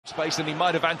Space than he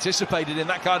might have anticipated in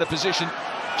that kind of position.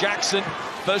 Jackson,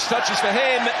 first touches for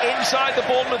him inside the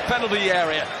Bournemouth penalty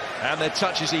area, and they're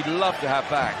touches he'd love to have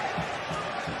back.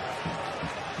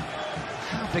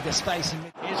 How big a space in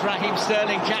mid. Here's Raheem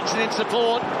Sterling, Jackson in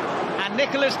support, and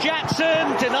Nicolas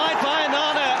Jackson denied by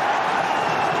Anana.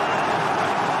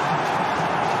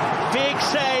 Big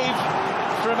save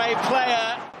from a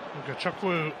player.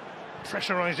 Chukwu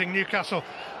pressurising Newcastle.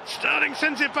 Sterling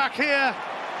sends it back here.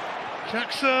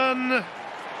 Jackson.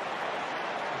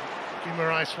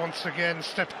 Guimaraes once again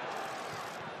step.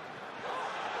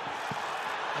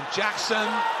 And Jackson.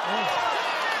 Oh.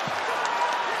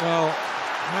 Well,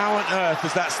 how on earth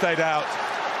has that stayed out?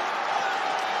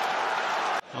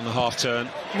 On the half turn.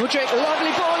 Mudryk,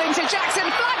 lovely ball into Jackson,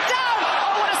 flagged down!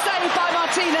 Oh, what a save by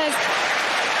Martinez!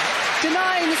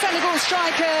 Denying the Senegal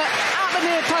striker at the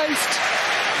near post.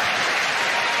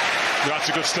 That's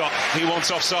a good stop. He wants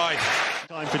offside.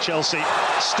 Time for Chelsea.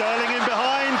 Sterling in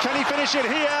behind. Can he finish it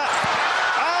here?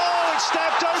 Oh, it's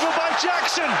stepped over by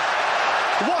Jackson.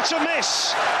 What a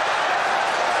miss.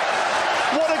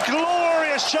 What a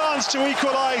glorious chance to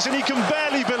equalise, and he can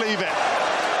barely believe it.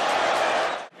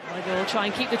 They will try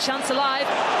and keep the chance alive.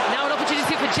 Now an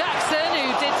opportunity for Jackson,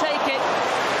 who did take it.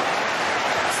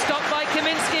 Stopped by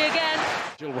Kaminsky again.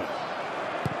 Chilwell.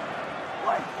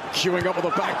 Queuing up with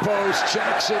the back post.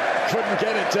 Jackson couldn't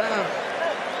get it down.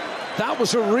 That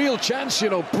was a real chance, you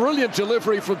know. Brilliant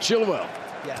delivery from Chilwell.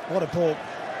 Yeah, what a ball.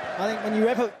 I think when you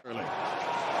ever...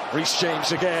 Reece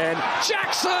James again.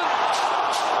 Jackson!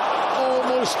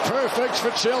 Almost perfect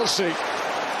for Chelsea.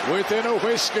 Within a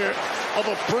whisker of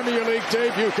a Premier League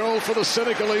debut goal for the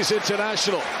Senegalese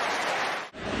international.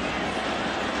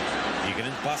 E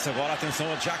grande passe agora,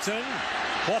 atenção a Jackson.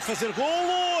 Pode fazer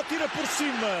golo, atira por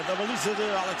cima da baliza de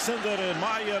Alexander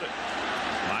Mayer.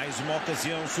 Mais uma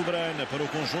ocasião soberana para o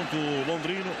conjunto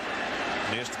londrino.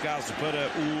 Neste caso para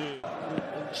o...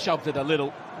 Shoved it a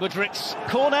little. Mudryk's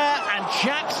corner and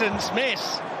Jackson's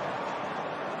miss.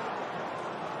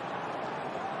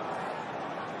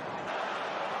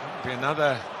 Be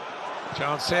another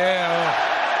chance here.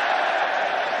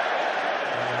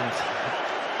 And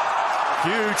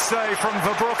huge save from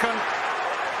Verbruggen.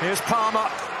 Here's Palmer.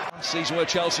 Season where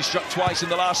Chelsea struck twice in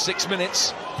the last 6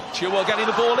 minutes. Chilwell getting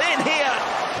the ball in here.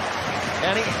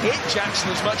 And it hit Jackson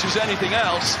as much as anything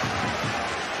else.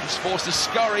 He's forced a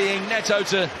scurrying Neto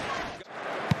to...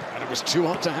 And it was too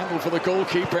hot to handle for the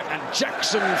goalkeeper, and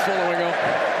Jackson following up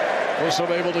was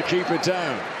unable to keep it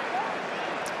down.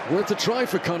 Worth a try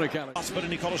for Conor Gallagher. Passe para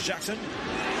Nicolas Jackson.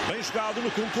 Bem jogado no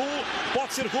canto.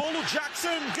 Pode ser golo.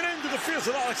 Jackson. Grande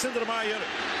defesa de Alexander Mayer.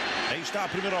 Aí está a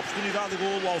primeira oportunidade de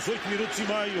golo aos 8 minutos e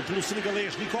meio pelo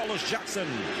senegalês Nicolas Jackson.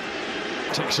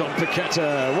 Takes on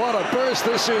Paqueta. What a burst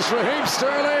this is. Raheem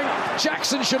Sterling.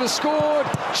 Jackson should have scored.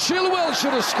 Chilwell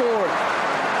should have scored.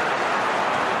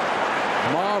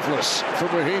 Marvellous from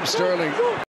Raheem Sterling.